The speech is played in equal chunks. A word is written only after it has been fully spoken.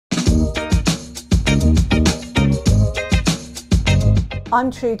I'm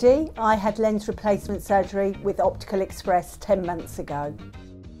Trudy. I had lens replacement surgery with Optical Express 10 months ago.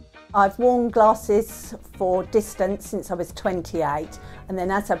 I've worn glasses for distance since I was 28, and then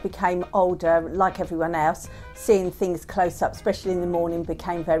as I became older, like everyone else, seeing things close up, especially in the morning,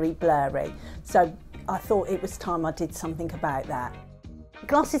 became very blurry. So I thought it was time I did something about that.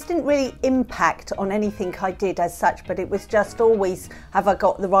 Glasses didn't really impact on anything I did as such, but it was just always, have I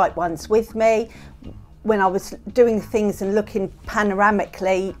got the right ones with me? When I was doing things and looking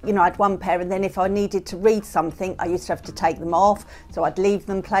panoramically, you know, I had one pair, and then if I needed to read something, I used to have to take them off. So I'd leave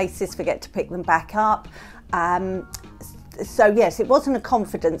them places, forget to pick them back up. So yes, it wasn't a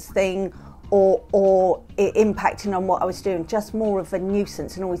confidence thing or it impacting on what I was doing, just more of a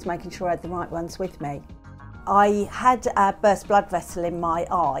nuisance and always making sure I had the right ones with me. I had a burst blood vessel in my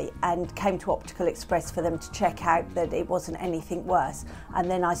eye and came to Optical Express for them to check out that it wasn't anything worse. And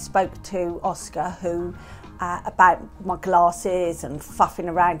then I spoke to Oscar, who about my glasses and fuffing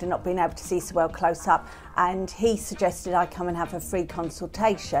around and not being able to see so well close up, and he suggested I come and have a free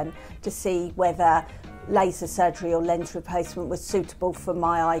consultation to see whether laser surgery or lens replacement was suitable for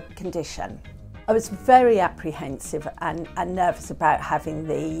my eye condition. I was very apprehensive and nervous about having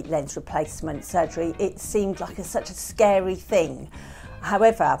the lens replacement surgery. It seemed like such a scary thing.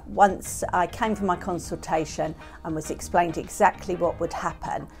 However, once I came for my consultation and was explained exactly what would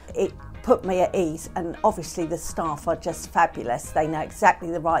happen, it put me at ease, and obviously the staff are just fabulous. They know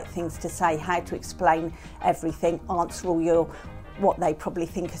exactly the right things to say, how to explain everything, answer all your what they probably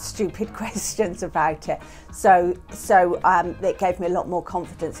think are stupid questions about it. So it gave me a lot more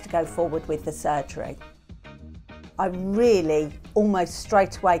confidence to go forward with the surgery. I really almost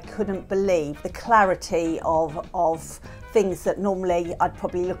straight away couldn't believe the clarity of things that normally I'd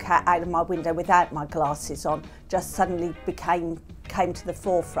probably look at out of my window without my glasses on, just suddenly came to the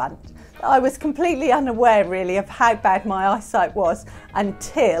forefront. I was completely unaware really of how bad my eyesight was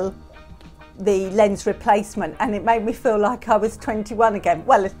until the lens replacement, and it made me feel like I was 21 again,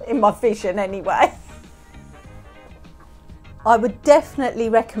 well, in my vision anyway. I would definitely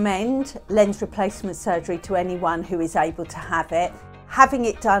recommend lens replacement surgery to anyone who is able to have it. Having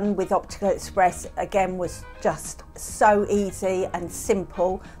it done with Optical Express again was just so easy and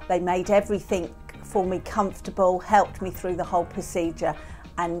simple. They made everything for me comfortable, helped me through the whole procedure,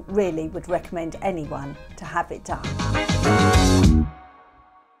 and really would recommend anyone to have it done.